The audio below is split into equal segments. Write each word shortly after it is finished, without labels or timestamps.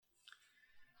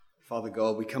Father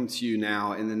God, we come to you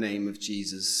now in the name of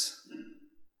Jesus,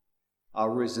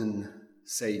 our risen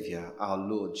Saviour, our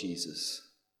Lord Jesus.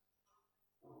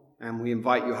 And we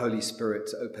invite your Holy Spirit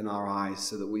to open our eyes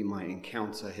so that we might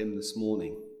encounter him this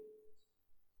morning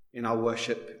in our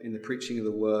worship, in the preaching of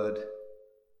the word,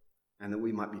 and that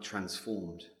we might be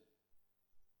transformed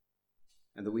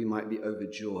and that we might be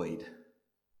overjoyed.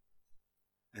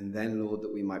 And then, Lord,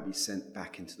 that we might be sent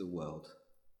back into the world.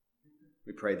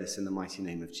 We pray this in the mighty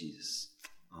name of Jesus.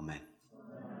 Amen.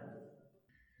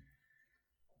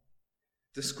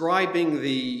 Describing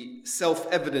the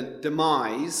self-evident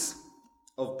demise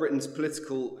of Britain's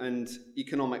political and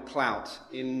economic clout,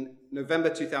 in November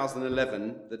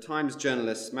 2011, the Times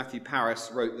journalist Matthew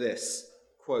Paris wrote this,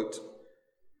 quote,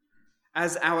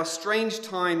 "As our strange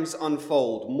times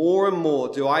unfold, more and more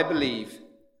do I believe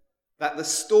that the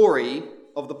story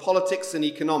of the politics and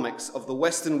economics of the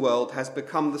Western world has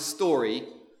become the story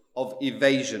of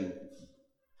evasion.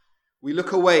 We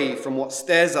look away from what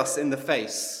stares us in the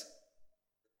face.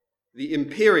 The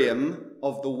imperium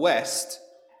of the West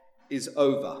is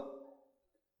over,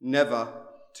 never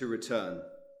to return.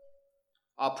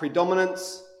 Our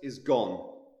predominance is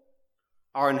gone.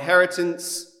 Our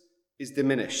inheritance is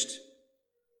diminished.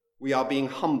 We are being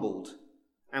humbled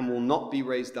and will not be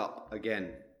raised up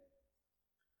again.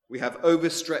 We have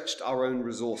overstretched our own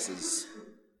resources.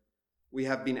 We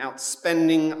have been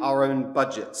outspending our own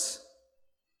budgets.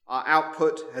 Our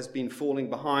output has been falling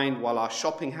behind while our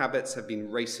shopping habits have been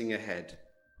racing ahead.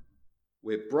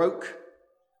 We're broke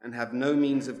and have no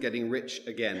means of getting rich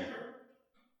again.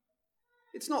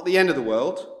 It's not the end of the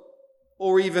world,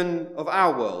 or even of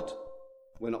our world.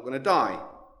 We're not going to die.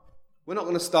 We're not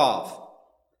going to starve.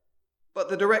 But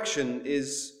the direction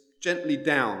is gently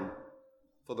down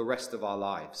for the rest of our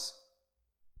lives."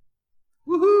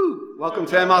 Woohoo! Welcome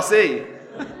to MRC.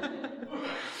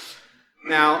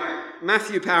 Now,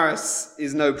 Matthew Paris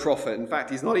is no prophet. In fact,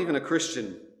 he's not even a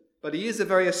Christian, but he is a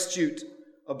very astute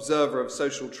observer of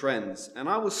social trends. And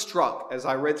I was struck as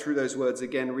I read through those words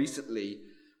again recently,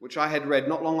 which I had read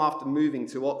not long after moving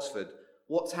to Oxford,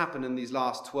 what's happened in these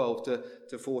last 12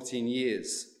 to 14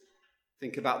 years.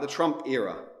 Think about the Trump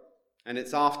era and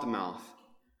its aftermath.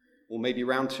 Or maybe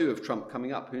round 2 of Trump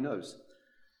coming up, who knows?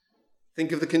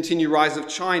 Think of the continued rise of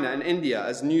China and India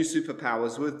as new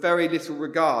superpowers with very little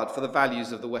regard for the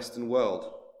values of the Western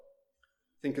world.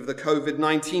 Think of the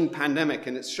COVID-19 pandemic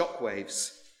and its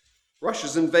shockwaves,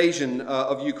 Russia's invasion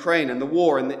of Ukraine and the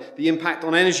war and the impact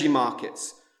on energy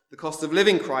markets, the cost of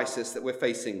living crisis that we're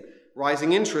facing,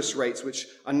 rising interest rates, which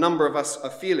a number of us are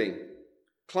feeling,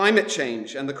 climate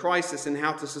change and the crisis in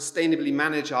how to sustainably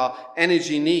manage our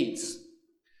energy needs.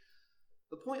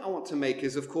 The point I want to make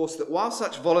is, of course, that while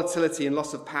such volatility and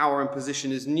loss of power and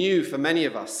position is new for many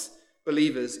of us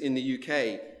believers in the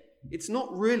UK, it's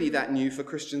not really that new for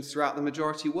Christians throughout the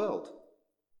majority world.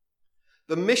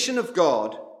 The mission of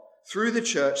God through the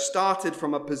church started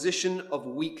from a position of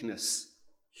weakness,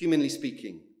 humanly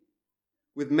speaking,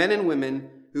 with men and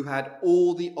women who had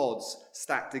all the odds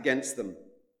stacked against them.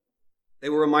 They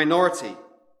were a minority.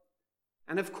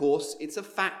 And of course, it's a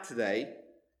fact today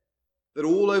that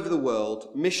all over the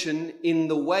world, mission in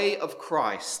the way of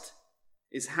Christ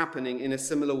is happening in a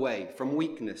similar way, from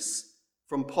weakness,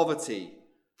 from poverty,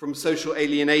 from social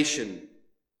alienation,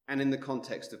 and in the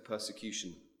context of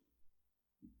persecution.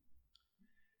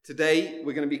 Today,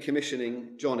 we're going to be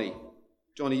commissioning Jonny.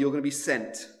 Jonny, you're going to be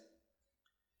sent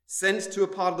to a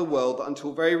part of the world that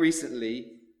until very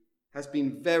recently has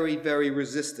been very, very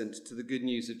resistant to the good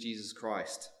news of Jesus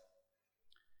Christ.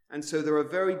 And so there are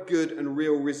very good and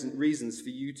real reasons for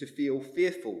you to feel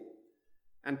fearful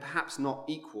and perhaps not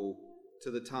equal to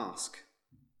the task.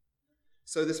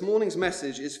 So this morning's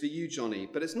message is for you, Jonny,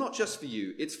 but it's not just for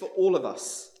you, it's for all of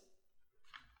us.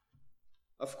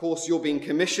 Of course, you're being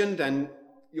commissioned, and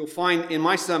you'll find in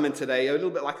my sermon today a little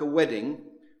bit like a wedding,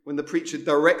 when the preacher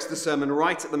directs the sermon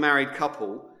right at the married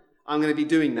couple. I'm going to be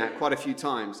doing that quite a few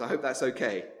times. I hope that's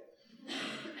okay.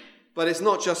 But it's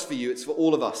not just for you, it's for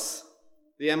all of us.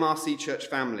 The MRC church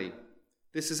family.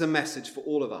 This is a message for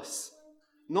all of us.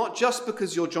 Not just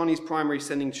because you're Jonny's primary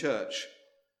sending church,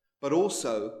 but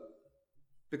also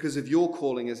because of your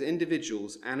calling as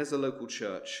individuals and as a local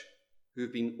church who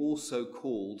have been also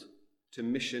called to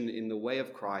mission in the way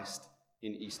of Christ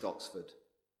in East Oxford.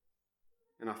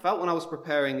 And I felt when I was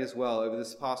preparing as well over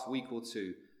this past week or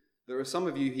two, there are some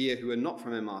of you here who are not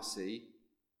from MRC,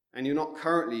 and you're not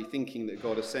currently thinking that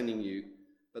God is sending you,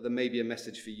 but there may be a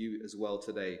message for you as well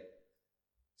today.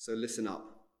 So listen up.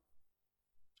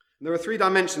 And there are 3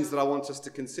 dimensions that I want us to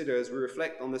consider as we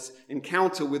reflect on this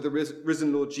encounter with the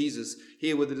risen Lord Jesus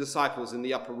here with the disciples in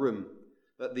the upper room.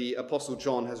 that the Apostle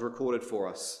John has recorded for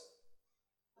us.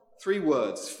 3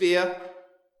 words: fear,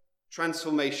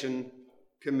 transformation,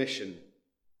 commission.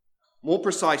 More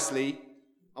precisely,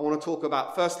 I want to talk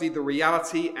about, firstly, the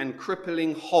reality and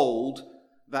crippling hold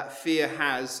that fear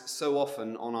has so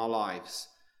often on our lives.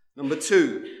 Number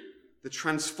 2, the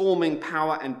transforming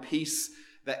power and peace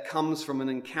that comes from an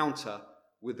encounter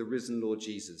with the risen Lord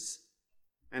Jesus.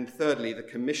 And thirdly, the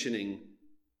commissioning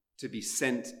to be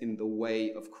sent in the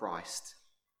way of Christ.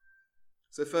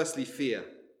 So firstly, fear.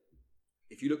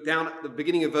 If you look down at the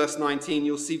beginning of verse 19,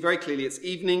 you'll see very clearly it's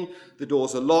evening, the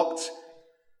doors are locked,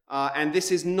 and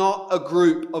this is not a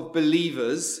group of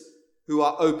believers who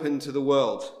are open to the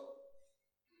world.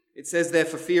 It says there,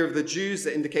 for fear of the Jews,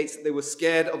 that indicates that they were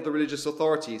scared of the religious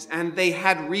authorities, and they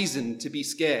had reason to be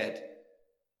scared.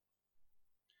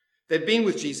 They'd been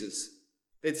with Jesus.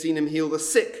 They'd seen him heal the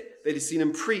sick. They'd seen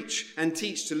him preach and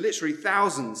teach to literally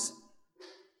thousands.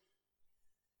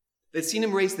 They'd seen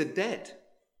him raise the dead.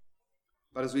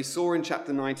 But as we saw in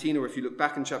chapter 19, or if you look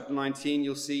back in chapter 19,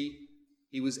 you'll see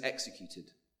he was executed.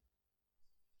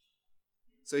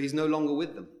 So he's no longer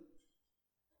with them.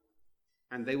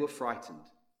 And they were frightened.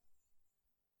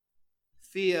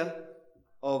 Fear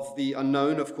of the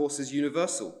unknown, of course, is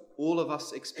universal. All of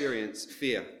us experience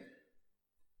fear.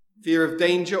 Fear of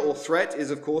danger or threat is,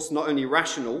 of course, not only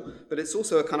rational, but it's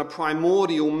also a kind of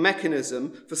primordial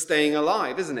mechanism for staying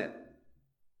alive, isn't it?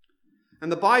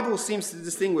 And the Bible seems to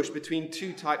distinguish between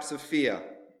 2 types of fear.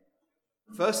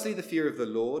 Firstly, the fear of the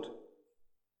Lord,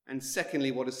 and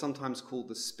secondly, what is sometimes called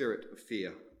the spirit of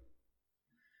fear.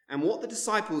 And what the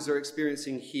disciples are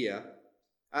experiencing here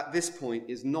at this point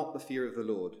is not the fear of the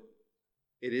Lord.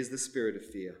 It is the spirit of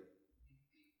fear.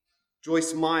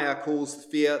 Joyce Meyer calls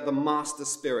fear the master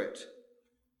spirit.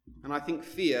 And I think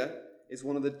fear is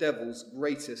one of the devil's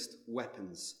greatest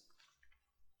weapons.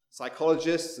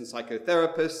 Psychologists and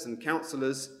psychotherapists and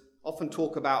counselors often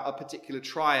talk about a particular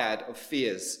triad of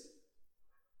fears: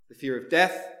 the fear of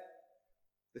death,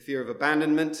 the fear of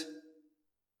abandonment,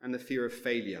 and the fear of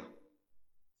failure.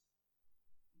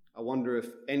 I wonder if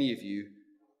any of you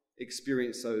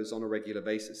experience those on a regular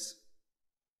basis.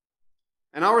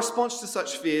 And our response to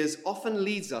such fears often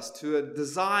leads us to a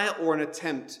desire or an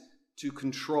attempt to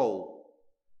control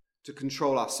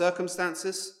our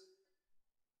circumstances,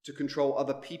 to control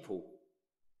other people,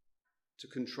 to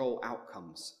control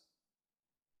outcomes.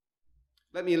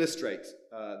 Let me illustrate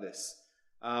this.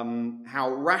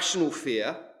 How rational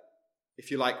fear,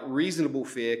 if you like, reasonable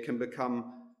fear, can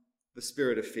become the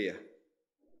spirit of fear.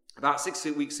 About 6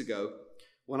 weeks ago,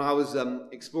 when I was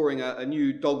exploring a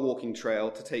new dog walking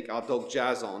trail to take our dog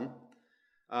Jazz on,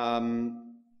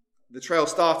 the trail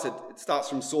starts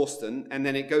from Sawston, and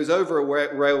then it goes over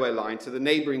a railway line to the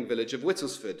neighbouring village of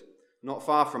Whittlesford, not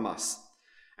far from us.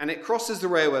 And it crosses the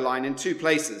railway line in 2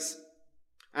 places.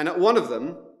 And at one of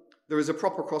them, there is a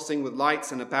proper crossing with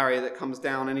lights and a barrier that comes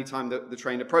down anytime the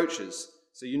train approaches.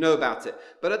 So you know about it.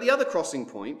 But at the other crossing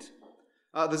point,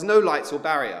 there's no lights or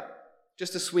barrier,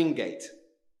 just a swing gate.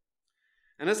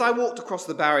 And as I walked across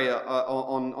the barrier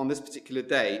on this particular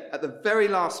day, at the very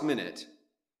last minute,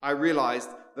 I realized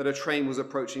that a train was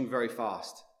approaching very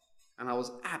fast. And I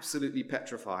was absolutely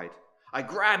petrified. I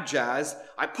grabbed Jazz,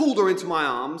 I pulled her into my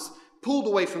arms, pulled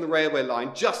away from the railway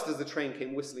line just as the train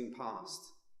came whistling past.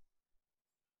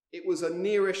 It was a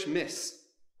nearish miss.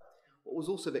 What was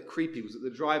also a bit creepy was that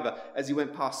the driver, as he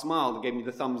went past, smiled and gave me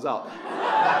the thumbs up.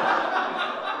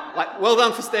 Like, well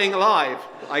done for staying alive,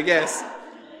 I guess.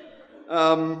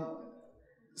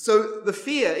 So the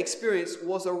fear experience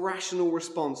was a rational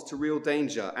response to real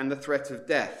danger and the threat of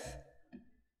death.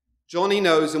 Jonny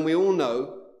knows, and we all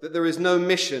know, that there is no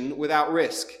mission without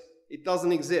risk. It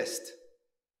doesn't exist.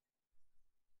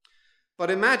 But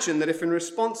imagine that if in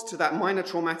response to that minor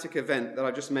traumatic event that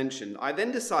I just mentioned, I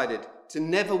then decided to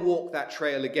never walk that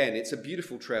trail again. It's a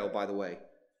beautiful trail, by the way.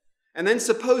 And then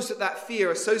suppose that fear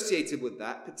associated with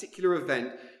that particular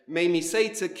event made me say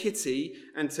to Kitty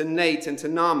and to Nate and to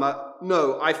Nama,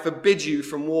 no, I forbid you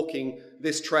from walking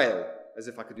this trail, as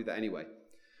if I could do that anyway,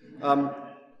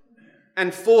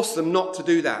 and force them not to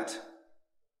do that.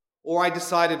 Or I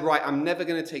decided, right, I'm never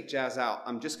going to take Jazz out.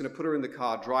 I'm just going to put her in the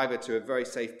car, drive her to a very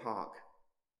safe park.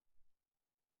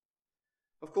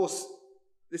 Of course,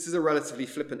 this is a relatively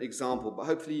flippant example, but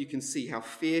hopefully you can see how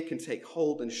fear can take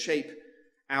hold and shape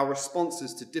our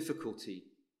responses to difficulty,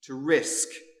 to risk,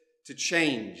 to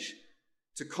change,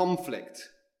 to conflict,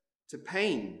 to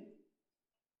pain,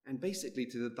 and basically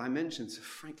to the dimensions of,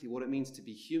 frankly, what it means to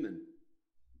be human.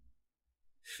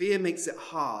 Fear makes it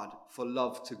hard for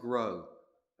love to grow.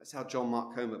 That's how John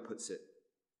Mark Comer puts it.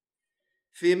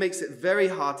 Fear makes it very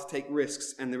hard to take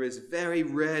risks, and there is very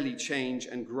rarely change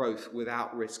and growth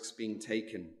without risks being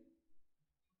taken.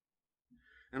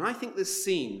 And I think this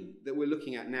scene that we're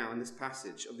looking at now in this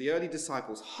passage of the early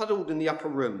disciples huddled in the upper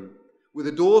room with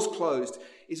the doors closed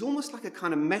is almost like a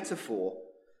kind of metaphor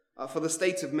for the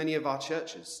state of many of our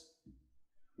churches.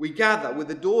 We gather with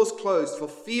the doors closed for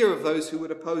fear of those who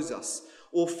would oppose us,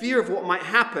 or fear of what might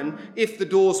happen if the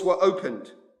doors were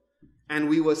opened and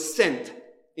we were sent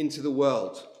into the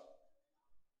world.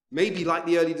 Maybe like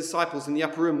the early disciples in the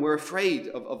upper room, we're afraid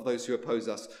of those who oppose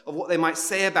us, of what they might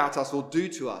say about us or do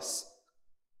to us.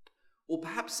 Or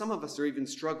perhaps some of us are even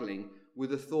struggling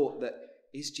with the thought that,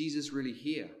 is Jesus really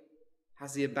here?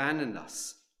 Has he abandoned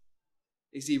us?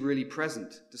 Is he really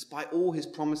present? Despite all his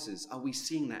promises, are we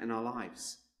seeing that in our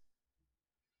lives?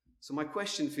 So my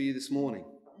question for you this morning,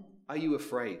 are you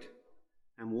afraid?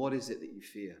 And what is it that you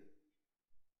fear?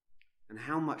 And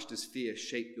how much does fear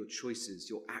shape your choices,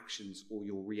 your actions, or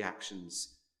your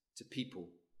reactions to people,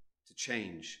 to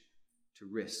change, to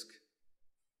risk,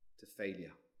 to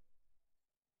failure?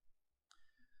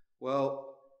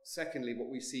 Well, secondly,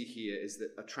 what we see here is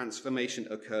that a transformation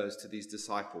occurs to these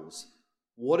disciples.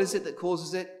 What is it that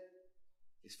causes it?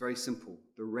 It's very simple.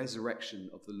 The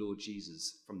resurrection of the Lord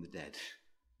Jesus from the dead.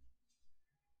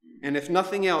 And if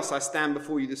nothing else, I stand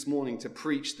before you this morning to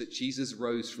preach that Jesus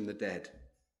rose from the dead.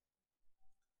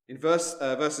 In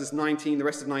verses 19, the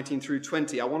rest of 19 through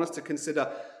 20, I want us to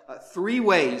consider three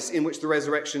ways in which the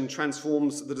resurrection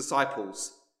transforms the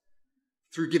disciples.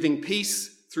 Through giving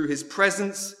peace, through his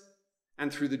presence,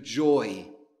 and through the joy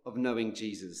of knowing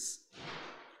Jesus.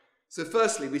 So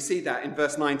firstly, we see that in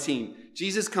verse 19.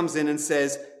 Jesus comes in and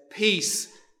says,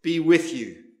 "Peace be with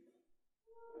you."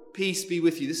 Peace be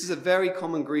with you. This is a very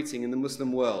common greeting in the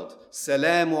Muslim world.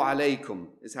 Salamu alaykum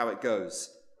is how it goes.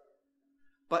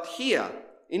 But here,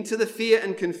 into the fear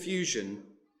and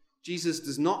confusion, Jesus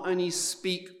does not only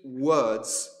speak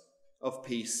words of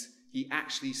peace, he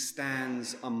actually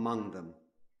stands among them.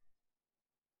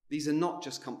 These are not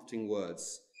just comforting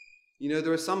words. You know,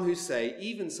 there are some who say,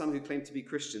 even some who claim to be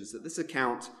Christians, that this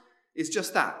account is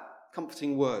just that,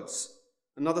 comforting words.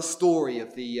 Another story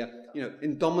of the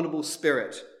indomitable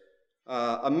spirit,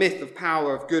 a myth of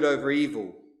power of good over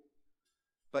evil.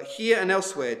 But here and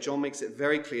elsewhere, John makes it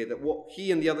very clear that what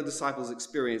he and the other disciples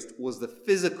experienced was the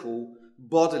physical,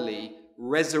 bodily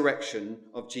resurrection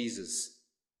of Jesus.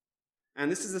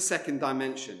 And this is the second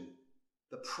dimension,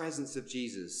 the presence of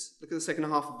Jesus. Look at the second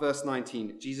half of verse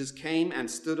 19. Jesus came and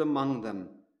stood among them.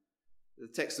 The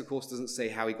text, of course, doesn't say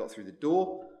how he got through the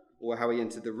door or how he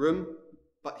entered the room,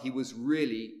 but he was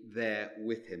really there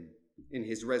with him in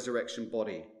his resurrection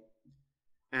body.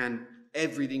 And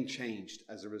everything changed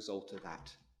as a result of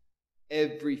that.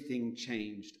 Everything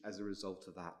changed as a result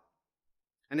of that.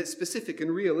 And it's specific and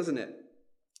real, isn't it?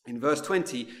 In verse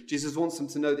 20, Jesus wants them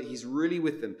to know that he's really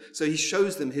with them. So he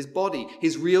shows them his body,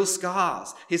 his real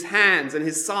scars, his hands and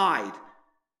his side.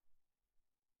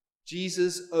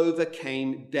 Jesus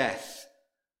overcame death,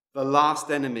 the last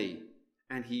enemy,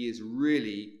 and he is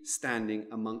really standing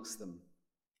amongst them.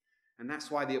 And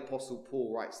that's why the Apostle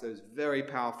Paul writes those very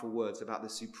powerful words about the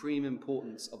supreme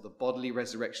importance of the bodily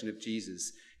resurrection of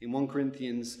Jesus. In 1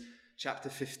 Corinthians chapter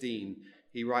 15,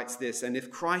 he writes this, "And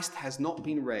if Christ has not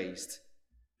been raised,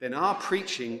 then our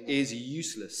preaching is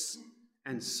useless,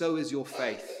 and so is your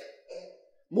faith.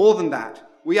 More than that,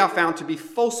 we are found to be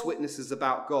false witnesses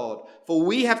about God, for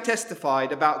we have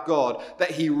testified about God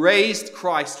that he raised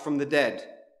Christ from the dead.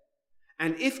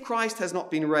 And if Christ has not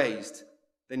been raised,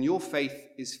 then your faith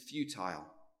is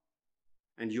futile,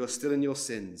 and you are still in your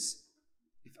sins.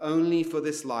 If only for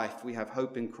this life we have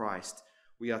hope in Christ,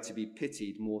 we are to be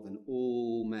pitied more than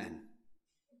all men.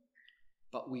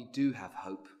 But we do have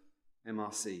hope,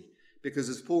 MRC, because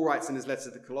as Paul writes in his letter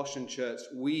to the Colossian church,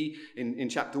 we, in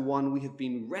chapter 1, we have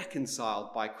been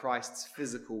reconciled by Christ's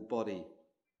physical body."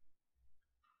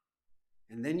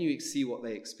 And then you see what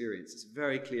they experience. It's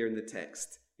very clear in the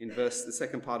text. In the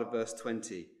second part of verse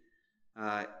 20,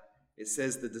 it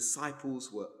says the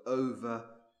disciples were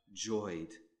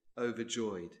overjoyed.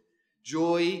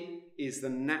 Joy is the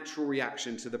natural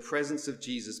reaction to the presence of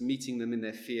Jesus meeting them in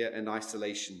their fear and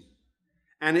isolation.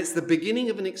 And it's the beginning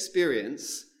of an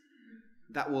experience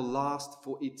that will last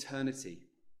for eternity.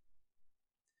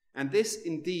 And this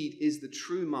indeed is the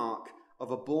true mark of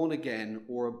a born again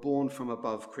or a born from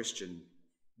above Christian.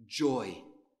 Joy.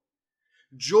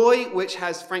 Joy which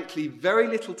has frankly very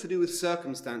little to do with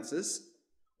circumstances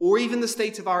or even the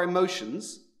state of our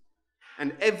emotions,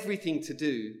 and everything to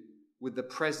do with the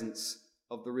presence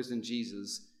of the risen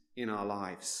Jesus in our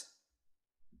lives.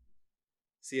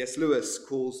 C.S. Lewis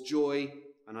calls joy,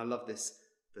 and I love this,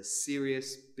 the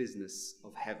serious business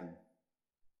of heaven.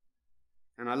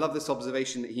 And I love this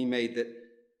observation that he made, that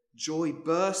joy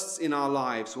bursts in our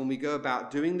lives when we go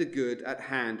about doing the good at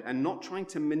hand and not trying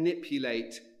to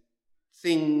manipulate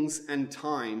things and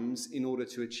times in order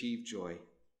to achieve joy.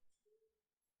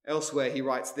 Elsewhere he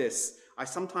writes this: I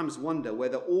sometimes wonder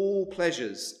whether all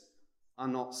pleasures are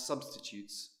not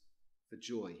substitutes for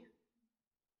joy.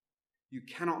 You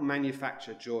cannot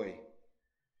manufacture joy.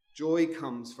 Joy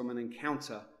comes from an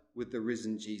encounter with the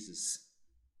risen Jesus.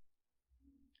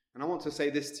 And I want to say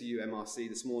this to you, MRC,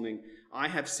 this morning. I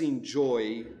have seen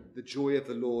joy, the joy of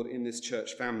the Lord, in this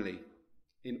church family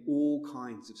in all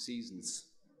kinds of seasons,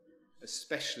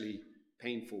 especially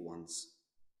painful ones.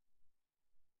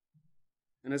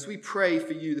 And as we pray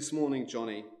for you this morning,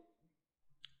 Jonny,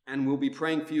 and we'll be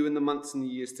praying for you in the months and the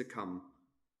years to come,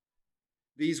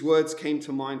 these words came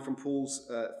to mind from Paul's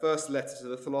first letter to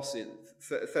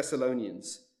the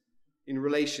Thessalonians in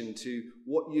relation to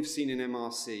what you've seen in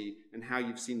MRC and how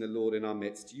you've seen the Lord in our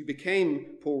midst. You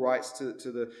became, Paul writes to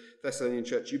the Thessalonian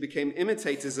church, you became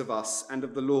imitators of us and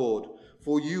of the Lord,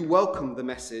 for you welcomed the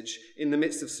message in the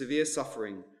midst of severe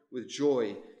suffering with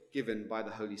joy given by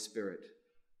the Holy Spirit.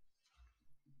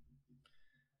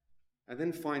 And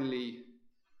then finally,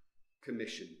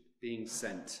 commission, being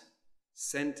sent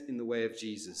in the way of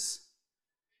Jesus.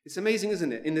 It's amazing,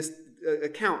 isn't it? In this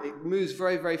account, it moves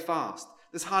very, very fast.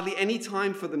 There's hardly any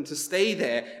time for them to stay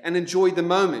there and enjoy the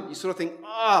moment. You sort of think,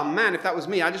 oh man, if that was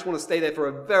me, I just want to stay there for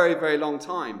a very, very long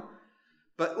time.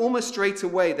 But almost straight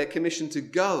away, they're commissioned to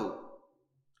go.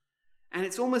 And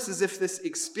it's almost as if this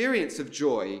experience of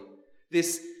joy,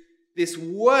 this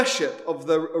worship of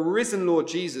the risen Lord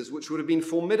Jesus, which would have been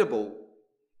formidable,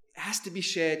 has to be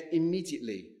shared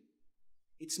immediately.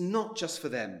 It's not just for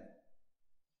them.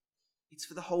 It's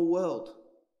for the whole world.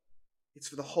 It's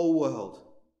for the whole world.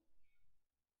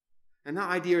 And that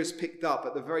idea is picked up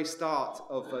at the very start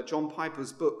of John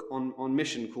Piper's book on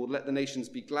mission called Let the Nations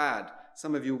Be Glad.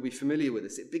 Some of you will be familiar with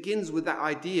this. It begins with that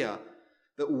idea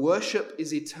that worship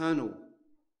is eternal,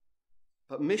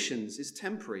 but missions is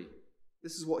temporary.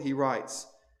 This is what he writes.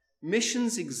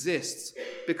 Missions exists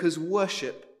because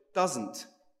worship doesn't.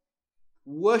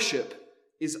 Worship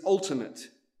is ultimate,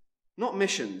 not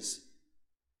missions,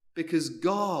 because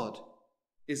God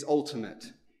is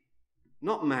ultimate,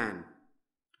 not man.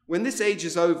 When this age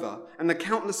is over and the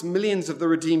countless millions of the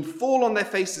redeemed fall on their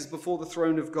faces before the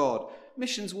throne of God,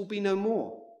 missions will be no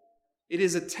more. It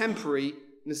is a temporary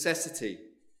necessity,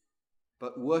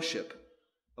 but worship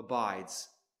abides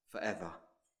forever.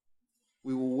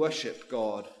 We will worship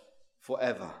God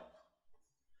forever.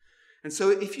 And so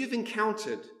if you've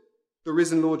encountered the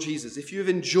risen Lord Jesus, if you've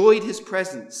enjoyed his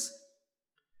presence,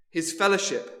 his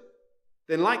fellowship,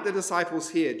 then like the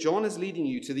disciples here, John is leading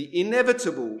you to the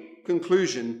inevitable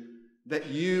conclusion that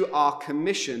you are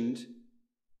commissioned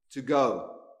to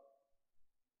go.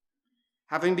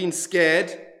 Having been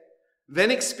scared, then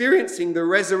experiencing the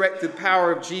resurrected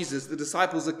power of Jesus, the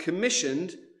disciples are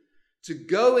commissioned to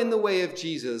go in the way of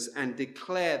Jesus and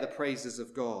declare the praises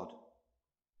of God.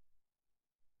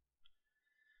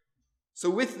 So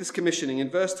with this commissioning,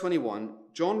 in verse 21,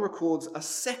 John records a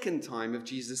second time of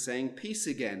Jesus saying, peace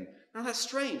again. Now that's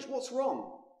strange. What's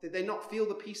wrong? Did they not feel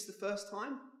the peace the first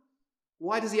time?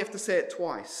 Why does he have to say it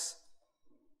twice?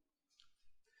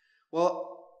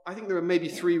 Well, I think there are maybe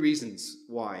three reasons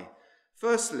why.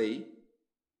 Firstly,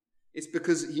 it's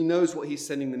because he knows what he's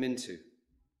sending them into.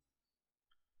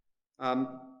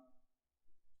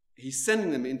 He's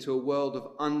sending them into a world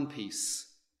of unpeace,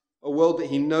 a world that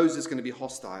he knows is going to be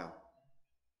hostile.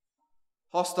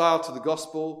 Hostile to the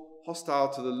gospel, hostile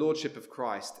to the lordship of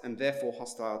Christ, and therefore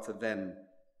hostile to them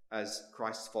as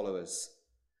Christ's followers.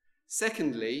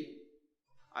 Secondly,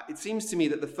 it seems to me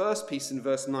that the first piece in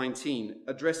verse 19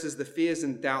 addresses the fears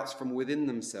and doubts from within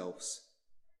themselves,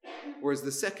 whereas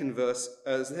the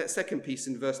second piece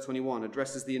in verse 21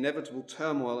 addresses the inevitable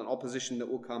turmoil and opposition that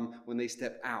will come when they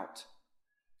step out.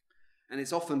 And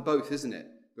it's often both, isn't it?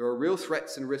 There are real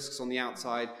threats and risks on the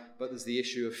outside, but there's the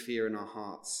issue of fear in our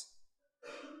hearts.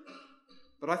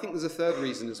 But I think there's a third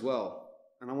reason as well,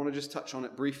 and I want to just touch on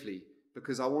it briefly,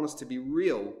 because I want us to be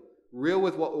real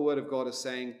with what the Word of God is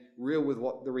saying, real with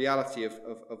what the reality of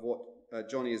what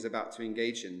Jonny is about to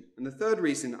engage in. And the third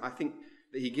reason I think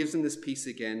that he gives them this peace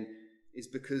again is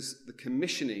because the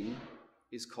commissioning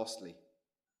is costly.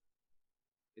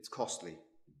 It's costly.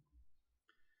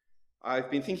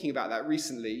 I've been thinking about that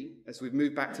recently as we've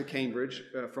moved back to Cambridge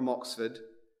from Oxford.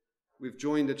 We've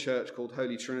joined a church called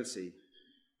Holy Trinity.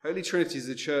 Holy Trinity is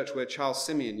a church where Charles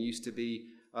Simeon used to be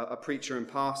a preacher and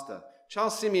pastor.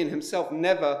 Charles Simeon himself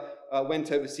never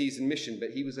went overseas in mission, but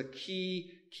he was a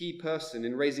key key person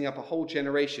in raising up a whole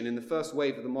generation in the first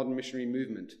wave of the modern missionary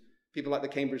movement. People like the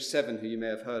Cambridge Seven, who you may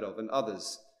have heard of, and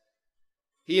others.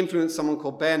 He influenced someone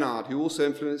called Bernard, who also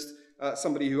influenced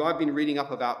somebody who I've been reading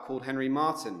up about called Henry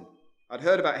Martin. I'd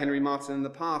heard about Henry Martin in the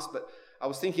past, but I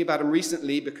was thinking about him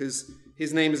recently because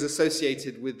his name is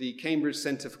associated with the Cambridge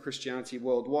Centre for Christianity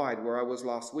Worldwide, where I was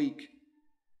last week.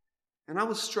 And I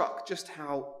was struck just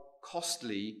how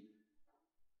costly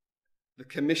the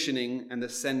commissioning and the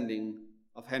sending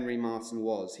of Henry Martin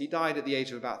was. He died at the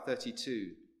age of about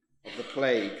 32 of the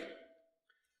plague.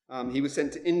 He was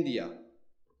sent to India.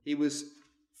 He was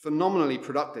phenomenally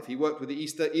productive. He worked with the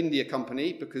East India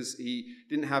Company because he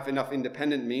didn't have enough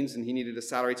independent means and he needed a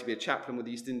salary to be a chaplain with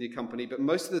the East India Company. But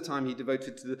most of the time he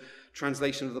devoted to the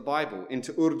translation of the Bible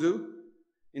into Urdu,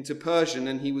 into Persian,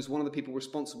 and he was one of the people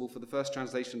responsible for the first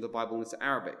translation of the Bible into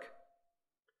Arabic.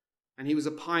 And he was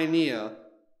a pioneer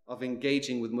of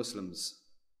engaging with Muslims,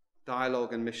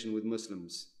 dialogue and mission with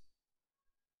Muslims.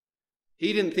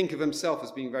 He didn't think of himself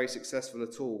as being very successful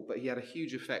at all, but he had a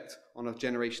huge effect on a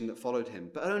generation that followed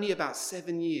him. But only about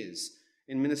 7 years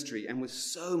in ministry and with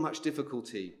so much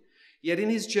difficulty. Yet in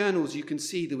his journals you can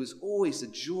see there was always a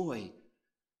joy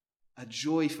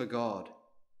for God.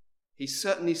 He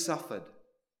certainly suffered,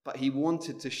 but he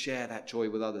wanted to share that joy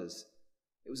with others.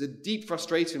 It was a deep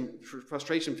frustration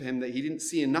for him that he didn't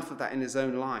see enough of that in his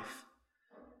own life.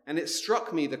 And it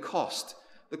struck me the cost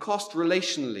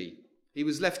relationally. He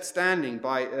was left standing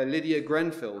by Lydia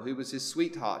Grenfell, who was his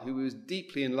sweetheart, who he was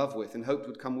deeply in love with and hoped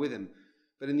would come with him.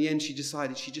 But in the end, she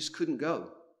decided she just couldn't go.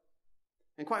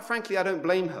 And quite frankly, I don't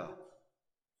blame her.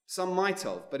 Some might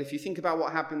have, but if you think about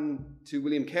what happened to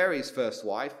William Carey's first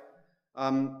wife, I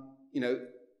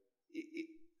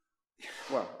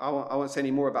won't say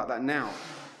any more about that now.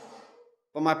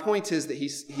 But my point is that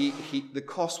the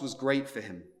cost was great for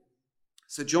him.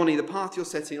 So Jonny, the path you're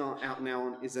setting out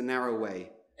now is a narrow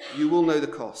way. You will know the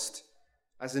cost,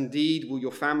 as indeed will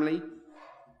your family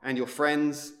and your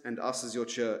friends and us as your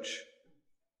church.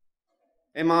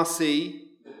 MRC,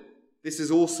 this is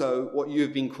also what you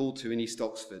have been called to in East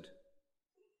Oxford.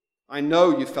 I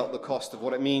know you felt the cost of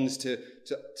what it means to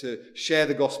share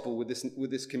the gospel with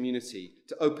this community,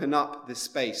 to open up this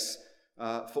space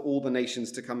for all the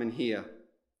nations to come and hear.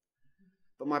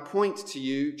 But my point to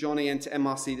you, Jonny, and to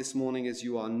MRC this morning is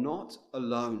you are not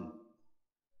alone.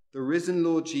 The risen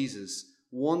Lord Jesus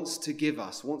wants to give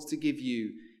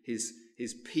you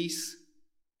his peace.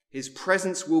 His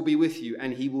presence will be with you,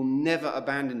 and he will never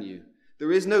abandon you.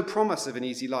 There is no promise of an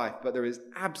easy life, but there is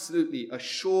absolutely a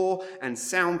sure and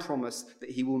sound promise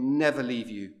that he will never leave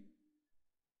you.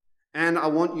 And I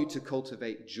want you to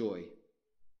cultivate joy.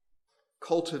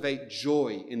 Cultivate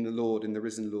joy in the Lord, in the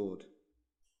risen Lord.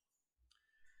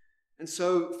 And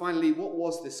so, finally, what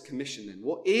was this commission then?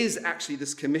 What is actually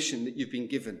this commission that you've been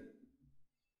given?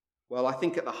 Well, I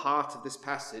think at the heart of this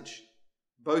passage,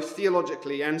 both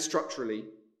theologically and structurally,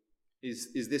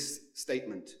 is this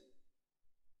statement.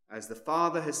 As the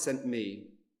Father has sent me,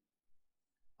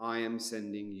 I am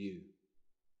sending you.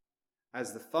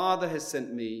 As the Father has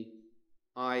sent me,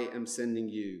 I am sending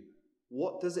you.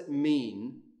 What does it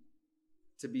mean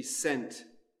to be sent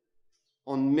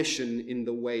on mission in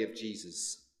the way of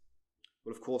Jesus?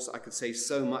 Well, of course, I could say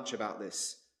so much about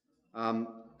this.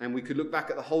 And we could look back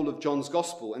at the whole of John's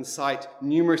Gospel and cite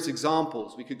numerous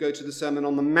examples. We could go to the Sermon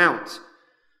on the Mount.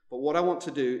 But what I want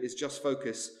to do is just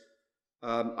focus,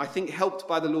 I think helped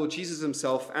by the Lord Jesus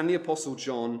himself and the Apostle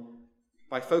John,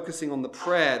 by focusing on the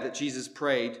prayer that Jesus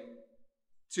prayed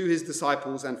to his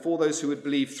disciples and for those who would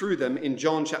believe through them in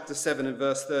John chapter 7 and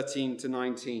verse 13 to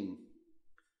 19.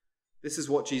 This is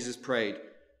what Jesus prayed.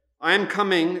 I am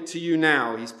coming to you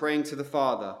now, he's praying to the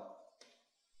Father.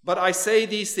 But I say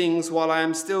these things while I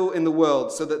am still in the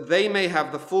world, so that they may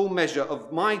have the full measure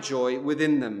of my joy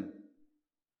within them.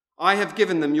 I have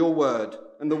given them your word,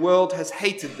 and the world has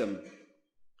hated them.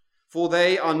 For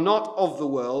they are not of the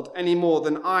world any more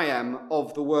than I am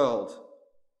of the world.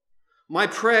 My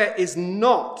prayer is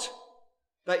not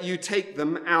that you take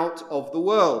them out of the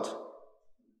world,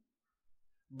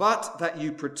 but that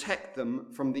you protect them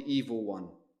from the evil one.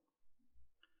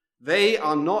 They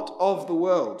are not of the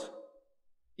world,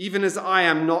 even as I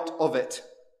am not of it.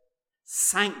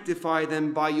 Sanctify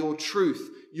them by your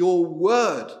truth. Your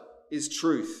word is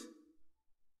truth.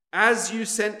 As you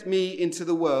sent me into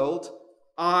the world,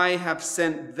 I have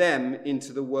sent them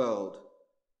into the world.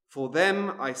 For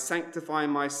them I sanctify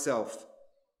myself,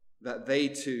 that they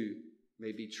too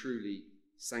may be truly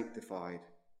sanctified.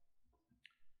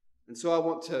 And so I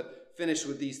want to finish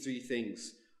with these three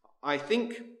things. I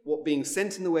think what being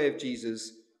sent in the way of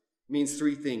Jesus means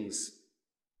three things.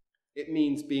 It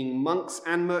means being monks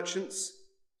and merchants,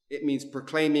 it means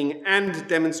proclaiming and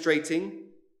demonstrating,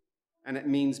 and it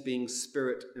means being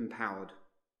Spirit-empowered.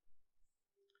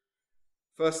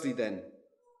 Firstly then,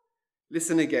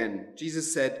 listen again.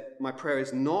 Jesus said, "My prayer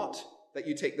is not that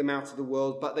you take them out of the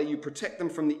world, but that you protect them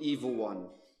from the evil one.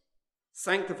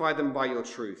 Sanctify them by your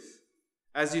truth.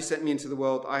 As you sent me into the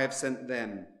world, I have sent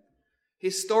them."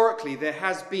 Historically, there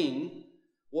has been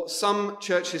what some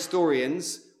church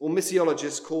historians or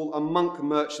missiologists call a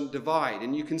monk-merchant divide.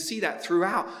 And you can see that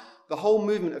throughout the whole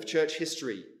movement of church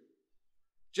history.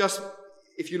 Just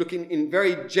if you look in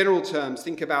very general terms,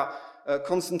 think about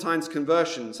Constantine's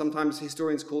conversion. Sometimes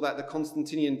historians call that the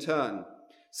Constantinian turn.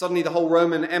 Suddenly the whole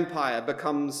Roman Empire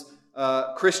becomes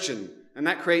Christian. And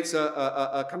that creates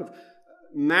a kind of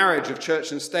marriage of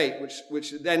church and state,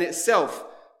 which then itself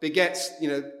begets,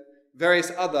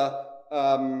 various other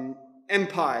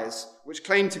empires which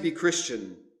claim to be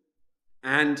Christian.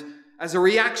 And as a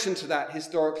reaction to that,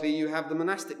 historically, you have the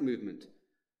monastic movement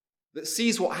that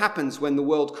sees what happens when the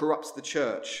world corrupts the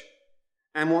church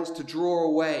and wants to draw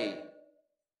away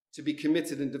to be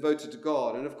committed and devoted to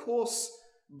God. And of course,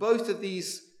 both of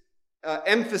these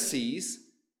emphases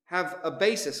have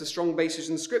a strong basis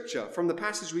in Scripture, from the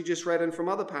passage we just read and from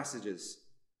other passages.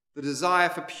 The desire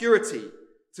for purity,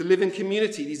 to live in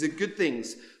community, these are good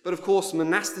things. But of course,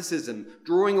 monasticism,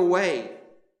 drawing away,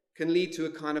 can lead to a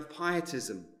kind of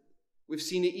pietism. We've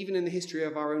seen it even in the history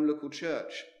of our own local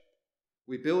church.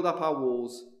 We build up our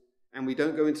walls and we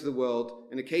don't go into the world,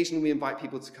 and occasionally we invite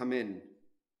people to come in.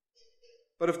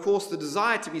 But of course, the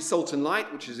desire to be salt and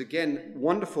light, which is again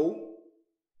wonderful,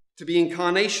 to be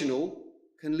incarnational,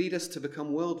 can lead us to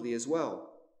become worldly as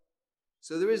well.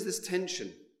 So there is this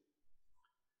tension.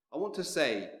 I want to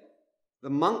say, the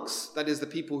monks, that is the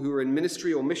people who are in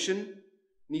ministry or mission,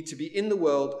 need to be in the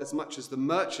world as much as the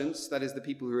merchants, that is the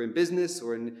people who are in business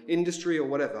or in industry or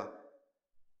whatever.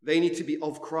 They need to be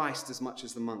of Christ as much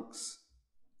as the monks.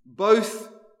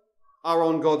 Both are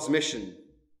on God's mission.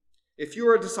 If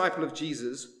you're a disciple of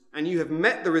Jesus and you have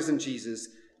met the risen Jesus,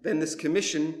 then this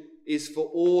commission is for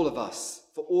all of us,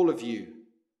 for all of you.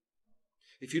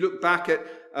 If you look back at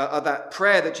that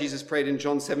prayer that Jesus prayed in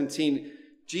John 17,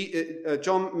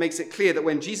 John makes it clear that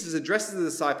when Jesus addresses the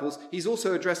disciples, he's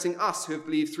also addressing us who have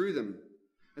believed through them.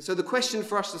 And so the question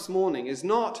for us this morning is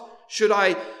not, should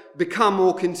I become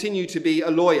or continue to be a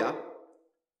lawyer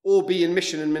or be in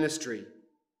mission and ministry?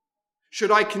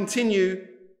 Should I continue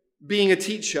being a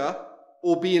teacher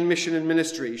or be in mission and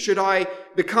ministry? Should I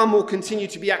become or continue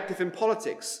to be active in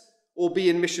politics or be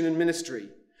in mission and ministry?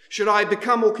 Should I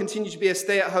become or continue to be a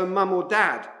stay-at-home mum or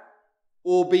dad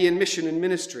or be in mission and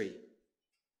ministry?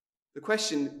 The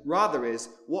question rather is,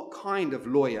 what kind of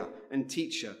lawyer and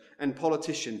teacher and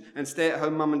politician and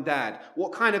stay-at-home mum and dad,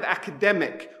 what kind of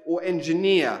academic or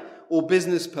engineer or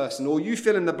business person, or you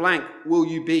fill in the blank, will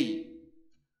you be?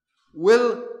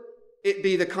 Will it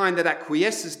be the kind that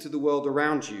acquiesces to the world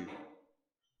around you,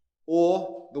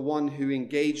 or the one who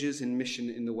engages in mission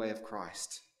in the way of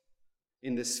Christ,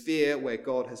 in the sphere where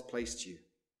God has placed you?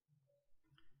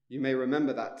 You may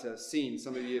remember that scene.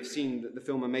 Some of you have seen the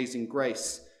film Amazing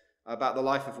Grace, about the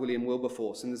life of William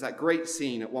Wilberforce. And there's that great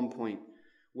scene at one point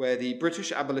where the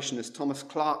British abolitionist Thomas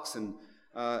Clarkson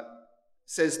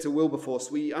says to Wilberforce,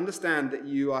 "We understand that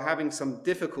you are having some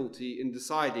difficulty in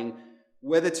deciding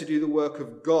whether to do the work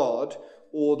of God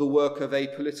or the work of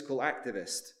a political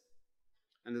activist."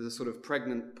 And there's a sort of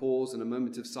pregnant pause and a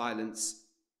moment of silence.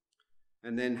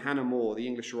 And then Hannah More, the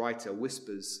English writer,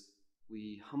 whispers,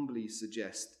 "We humbly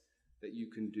suggest that you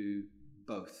can do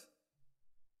both."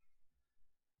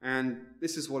 And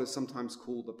this is what is sometimes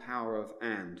called the power of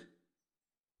 "and."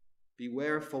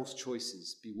 Beware of false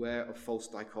choices. Beware of false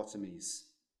dichotomies.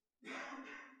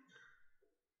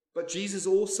 But Jesus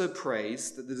also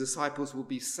prays that the disciples will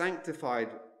be sanctified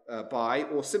by,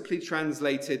 or simply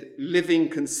translated, living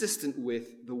consistent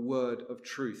with, the word of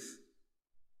truth.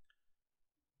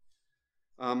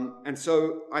 And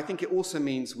so I think it also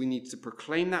means we need to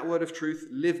proclaim that word of truth,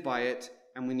 live by it,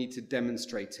 and we need to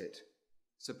demonstrate it.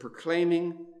 So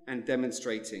proclaiming and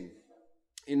demonstrating.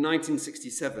 In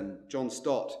 1967, John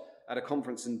Stott, at a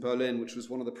conference in Berlin, which was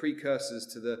one of the precursors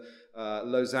to the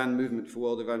Lausanne movement for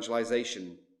world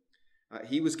evangelization,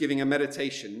 he was giving a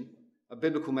meditation, a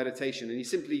biblical meditation, and he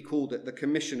simply called it the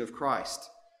Commission of Christ.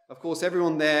 Of course,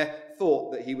 everyone there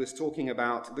thought that he was talking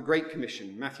about the Great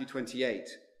Commission, Matthew 28.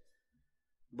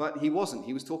 But he wasn't.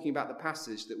 He was talking about the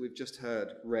passage that we've just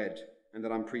read, and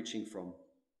that I'm preaching from.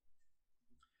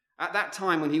 At that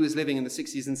time, when he was living in the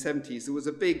 60s and 70s, there was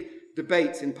a big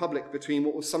debate in public between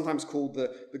what was sometimes called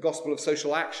the gospel of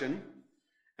social action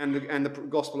and the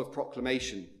gospel of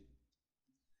proclamation.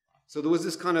 So there was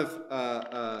this kind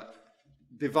of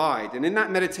divide. And in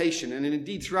that meditation, and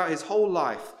indeed throughout his whole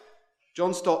life,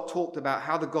 John Stott talked about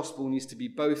how the gospel needs to be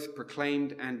both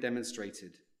proclaimed and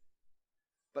demonstrated.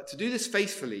 But to do this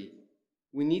faithfully,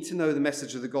 we need to know the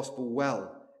message of the gospel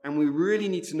well, and we really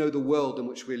need to know the world in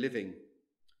which we're living.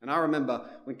 And I remember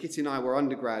when Kitty and I were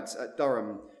undergrads at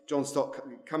Durham, John Stott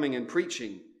coming and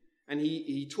preaching, and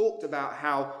he talked about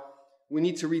how we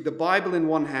need to read the Bible in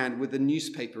one hand with the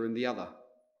newspaper in the other.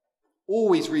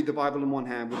 Always read the Bible in one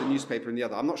hand with the newspaper in the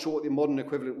other. I'm not sure what the modern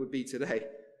equivalent would be today.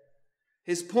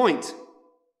 His point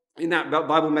in that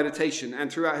Bible meditation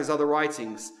and throughout his other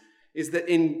writings is that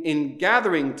in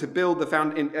gathering to build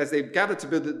as they gathered to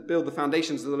build the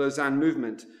foundations of the Lausanne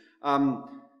movement,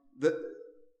 that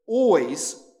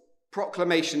always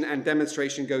proclamation and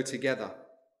demonstration go together.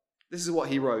 This is what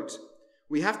he wrote.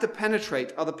 We have to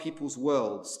penetrate other people's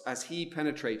worlds as he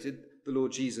penetrated the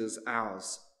Lord Jesus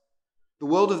ours. The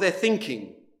world of their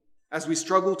thinking, as we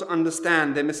struggle to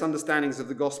understand their misunderstandings of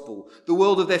the gospel. The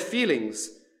world of their feelings,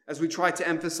 as we try to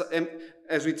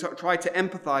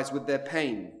empathize with their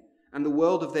pain. And the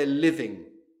world of their living,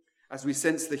 as we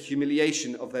sense the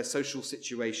humiliation of their social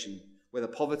situation, whether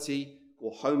poverty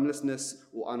or homelessness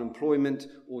or unemployment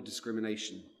or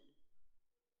discrimination.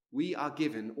 We are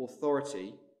given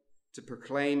authority to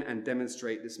proclaim and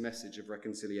demonstrate this message of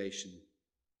reconciliation.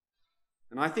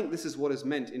 And I think this is what is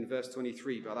meant in verse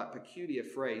 23 by that peculiar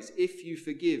phrase, if you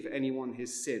forgive anyone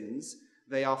his sins,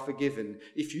 they are forgiven.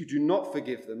 If you do not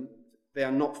forgive them, they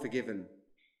are not forgiven.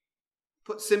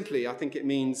 Put simply, I think it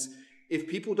means if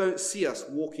people don't see us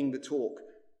walking the talk,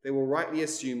 they will rightly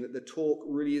assume that the talk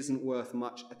really isn't worth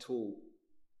much at all.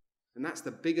 And that's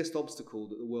the biggest obstacle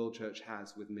that the world church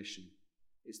has with mission.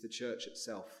 It's the church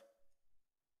itself.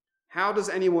 How does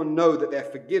anyone know that they're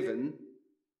forgiven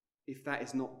if that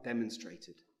is not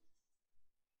demonstrated?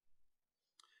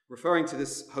 Referring to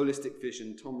this holistic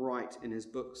vision, Tom Wright, in his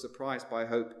book Surprised by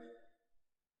Hope,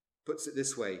 puts it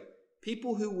this way.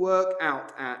 People who work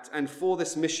out at and for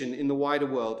this mission in the wider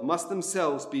world must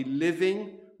themselves be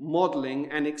living, modeling,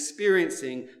 and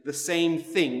experiencing the same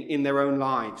thing in their own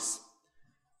lives.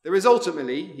 There is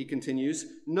ultimately, he continues,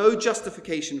 no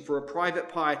justification for a private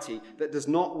piety that does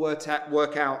not work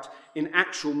out in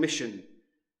actual mission,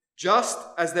 just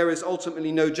as there is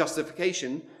ultimately no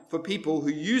justification for people who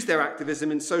use their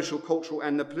activism in social, cultural,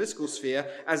 and the political sphere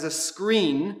as a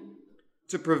screen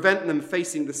to prevent them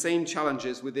facing the same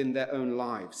challenges within their own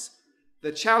lives.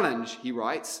 The challenge, he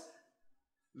writes,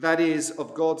 that is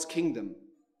of God's kingdom,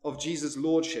 of Jesus'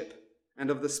 lordship,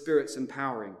 and of the Spirit's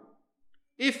empowering.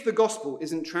 If the gospel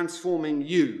isn't transforming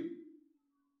you,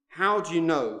 how do you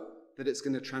know that it's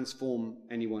going to transform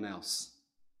anyone else?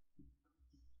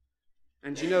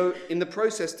 And you know, in the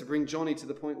process to bring Jonny to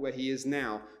the point where he is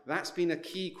now, that's been a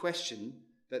key question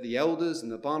that the elders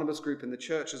and the Barnabas group and the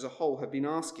church as a whole have been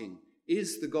asking.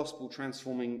 Is the gospel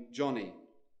transforming Jonny?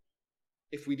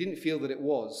 If we didn't feel that it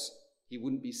was, he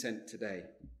wouldn't be sent today.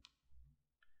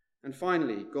 And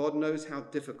finally, God knows how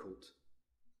difficult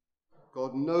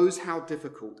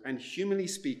and, humanly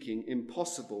speaking,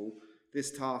 impossible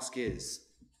this task is.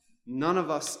 None of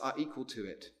us are equal to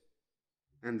it.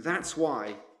 And that's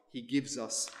why he gives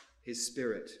us his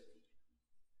Spirit.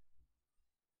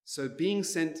 So being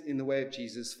sent in the way of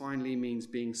Jesus finally means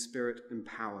being Spirit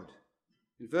empowered.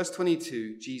 In verse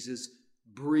 22, Jesus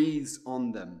breathes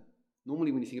on them.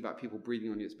 Normally when you think about people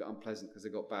breathing on you, it's a bit unpleasant because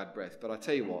they've got bad breath. But I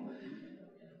tell you what,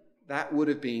 that would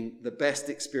have been the best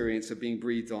experience of being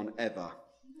breathed on ever.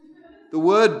 The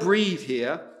word breathe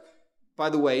here, by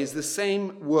the way, is the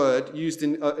same word used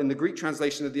in the Greek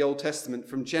translation of the Old Testament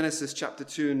from Genesis chapter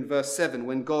 2 and verse 7,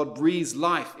 when God breathes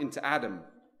life into Adam.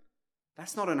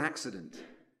 That's not an accident.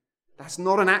 That's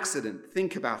not an accident.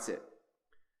 Think about it.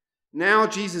 Now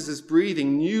Jesus is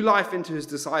breathing new life into his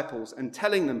disciples and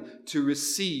telling them to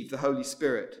receive the Holy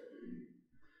Spirit.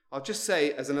 I'll just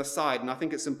say as an aside, and I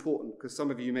think it's important because some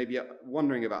of you may be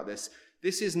wondering about this,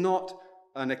 this is not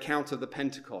an account of the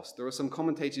Pentecost. There are some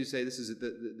commentators who say this is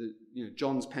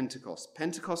John's Pentecost.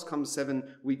 Pentecost comes 7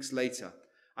 weeks later.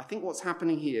 I think what's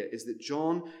happening here is that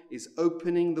John is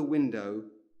opening the window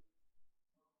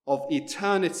of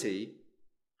eternity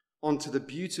onto the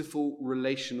beautiful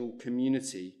relational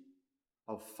community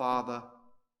of Father,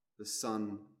 the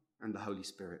Son, and the Holy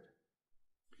Spirit.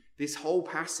 This whole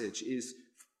passage is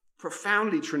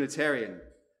profoundly Trinitarian.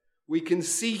 We can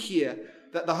see here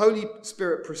that the Holy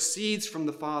Spirit proceeds from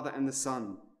the Father and the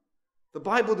Son. The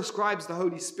Bible describes the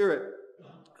Holy Spirit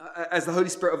as the Holy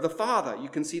Spirit of the Father. You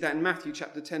can see that in Matthew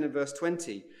chapter 10 and verse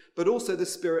 20. But also the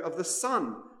Spirit of the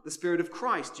Son, the Spirit of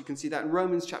Christ. You can see that in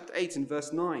Romans chapter 8 and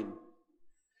verse 9.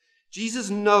 Jesus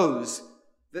knows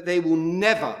that they will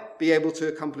never be able to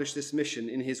accomplish this mission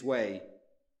in his way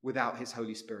without his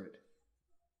Holy Spirit.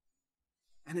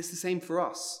 And it's the same for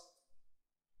us.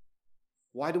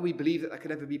 Why do we believe that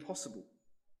could ever be possible?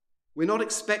 We're not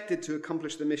expected to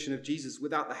accomplish the mission of Jesus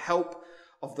without the help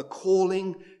of the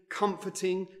calling,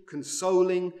 comforting,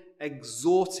 consoling,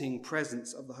 exhorting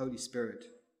presence of the Holy Spirit.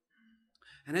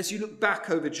 And as you look back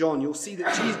over John, you'll see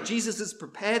that Jesus has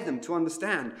prepared them to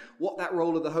understand what that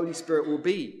role of the Holy Spirit will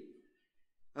be.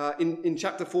 In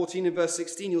chapter 14 and verse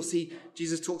 16, you'll see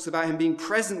Jesus talks about him being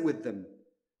present with them.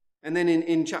 And then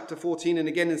in chapter 14 and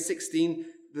again in 16,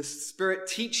 the Spirit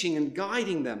teaching and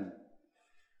guiding them.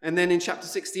 And then in chapter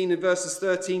 16 and verses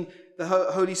 13, the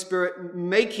Holy Spirit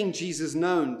making Jesus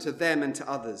known to them and to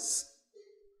others.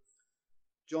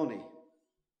 Jonny,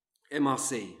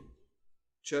 MRC,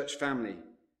 church family,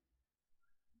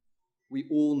 we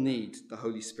all need the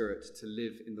Holy Spirit to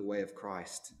live in the way of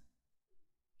Christ.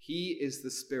 He is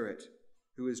the Spirit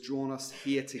who has drawn us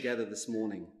here together this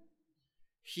morning.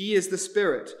 He is the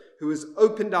Spirit who has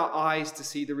opened our eyes to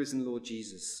see the risen Lord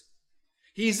Jesus.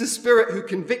 He's the Spirit who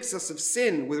convicts us of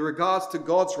sin with regards to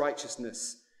God's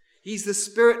righteousness. He's the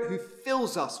Spirit who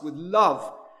fills us with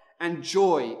love and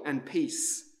joy and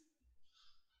peace.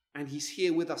 And he's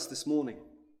here with us this morning.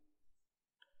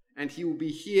 And he will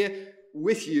be here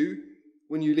with you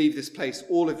when you leave this place,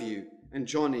 all of you, and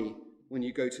Jonny when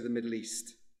you go to the Middle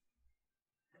East.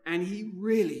 And he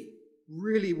really,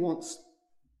 really wants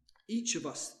each of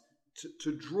us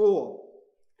to draw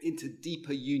into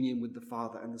deeper union with the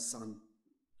Father and the Son.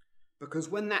 Because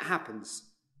when that happens,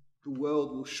 the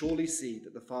world will surely see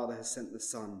that the Father has sent the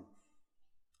Son.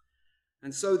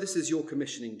 And so this is your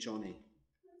commissioning, Jonny.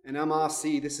 And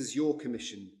MRC, this is your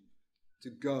commission to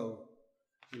go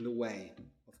in the way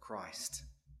of Christ.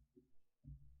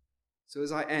 So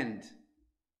as I end,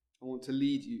 I want to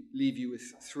leave you with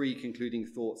 3 concluding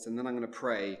thoughts, and then I'm going to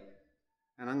pray.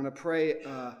 And I'm going to pray,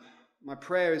 my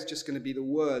prayer is just going to be the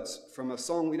words from a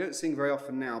song we don't sing very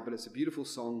often now, but it's a beautiful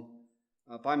song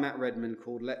by Matt Redman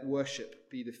called Let Worship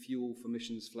Be the Fuel for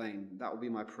Mission's Flame. That will be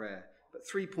my prayer. But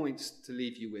 3 points to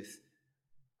leave you with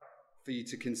for you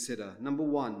to consider. Number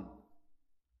 1,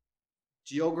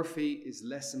 geography is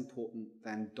less important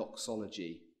than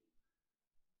doxology.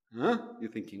 Huh?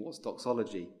 You're thinking, what's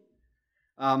doxology?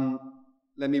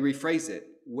 Let me rephrase it.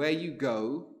 Where you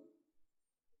go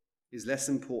is less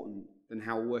important than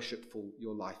how worshipful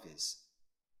your life is.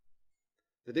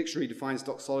 The dictionary defines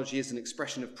doxology as an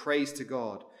expression of praise to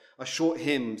God, a short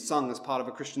hymn sung as part of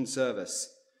a Christian service.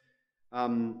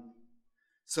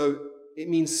 So it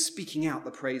means speaking out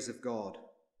the praise of God.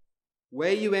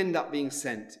 Where you end up being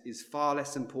sent is far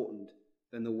less important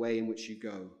than the way in which you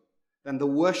go, than the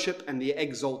worship and the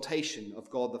exaltation of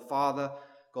God the Father,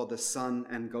 God the Son,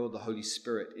 and God the Holy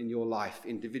Spirit in your life,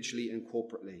 individually and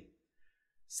corporately.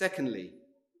 Secondly,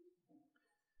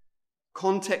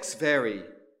 contexts vary,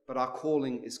 but our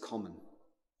calling is common.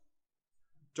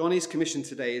 Jonny's commission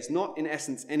today is not in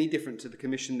essence any different to the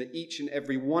commission that each and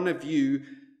every one of you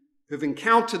who've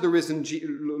encountered the risen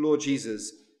Lord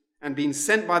Jesus and been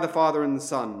sent by the Father and the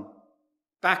Son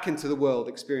back into the world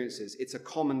experiences. It's a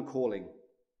common calling.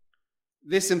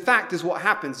 This, in fact, is what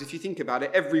happens, if you think about it,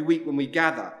 every week when we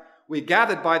gather. We're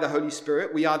gathered by the Holy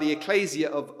Spirit. We are the ecclesia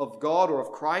of God or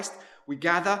of Christ. We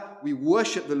gather, we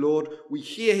worship the Lord, we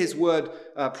hear his word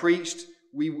preached,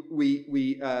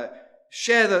 we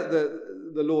share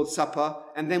the Lord's Supper,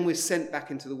 and then we're sent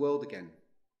back into the world again.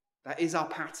 That is our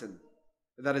pattern.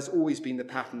 That has always been the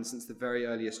pattern since the very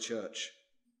earliest church.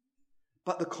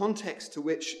 But the context to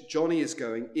which Jonny is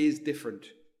going is different.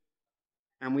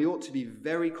 And we ought to be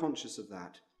very conscious of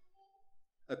that,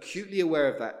 acutely aware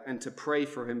of that, and to pray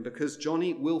for him, because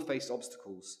Jonny will face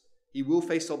obstacles. He will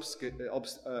face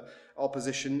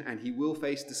opposition, and he will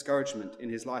face discouragement in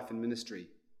his life and ministry.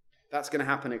 That's going to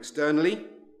happen externally,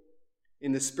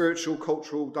 in the spiritual,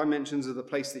 cultural dimensions of the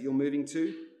place that you're moving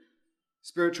to.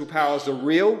 Spiritual powers are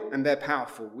real and they're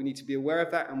powerful. We need to be aware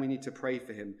of that, and we need to pray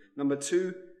for him. Number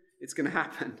 2, it's going to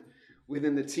happen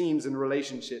within the teams and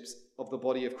relationships of the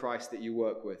body of Christ that you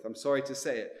work with. I'm sorry to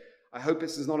say it. I hope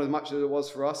this is not as much as it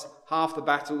was for us. Half the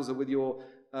battles are with your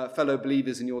fellow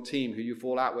believers in your team who you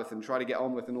fall out with and try to get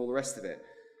on with and all the rest of it.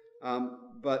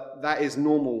 But that is a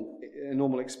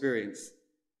normal experience.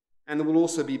 And there will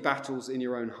also be battles in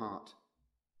your own heart.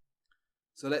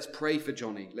 So let's pray for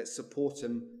Jonny. Let's support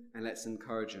him and let's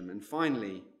encourage him. And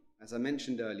finally, as I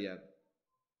mentioned earlier,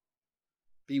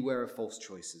 beware of false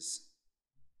choices.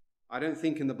 I don't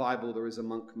think in the Bible there is a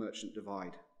monk-merchant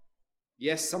divide.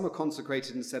 Yes, some are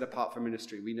consecrated and set apart for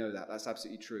ministry. We know that. That's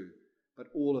absolutely true. But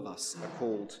all of us are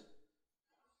called.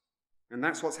 And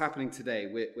that's what's happening today.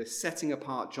 We're setting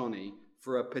apart Jonny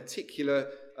for a particular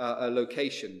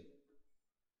location.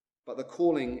 But the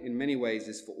calling, in many ways,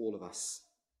 is for all of us.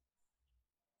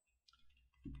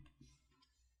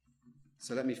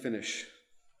 So let me finish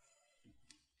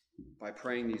by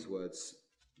praying these words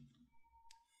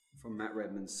from Matt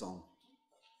Redman's song.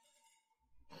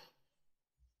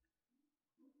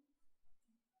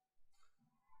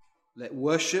 Let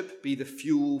worship be the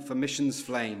fuel for mission's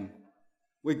flame.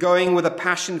 We're going with a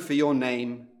passion for your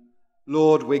name.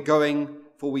 Lord, we're going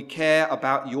for we care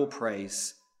about your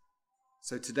praise.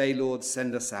 So today, Lord,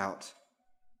 send us out.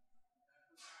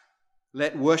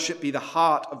 Let worship be the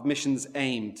heart of mission's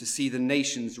aim, to see the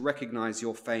nations recognize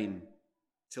your fame,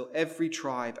 till every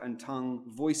tribe and tongue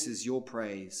voices your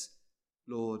praise.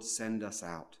 Lord, send us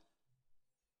out.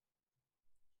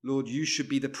 Lord, you should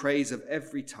be the praise of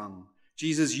every tongue.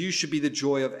 Jesus, you should be the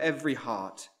joy of every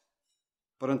heart.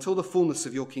 But until the fullness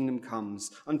of your kingdom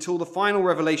comes, until the final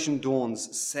revelation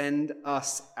dawns, send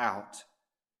us out.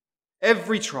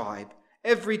 Every tribe,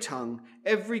 every tongue,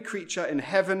 every creature in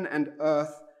heaven and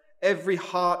earth, every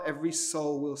heart, every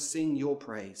soul will sing your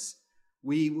praise.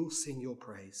 We will sing your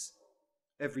praise.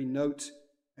 Every note,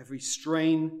 every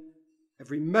strain,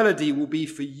 every melody will be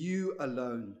for you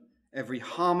alone. Every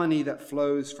harmony that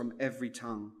flows from every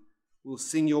tongue will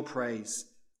sing your praise.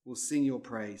 Will sing your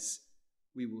praise.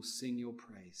 We will sing your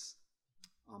praise.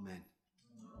 Amen.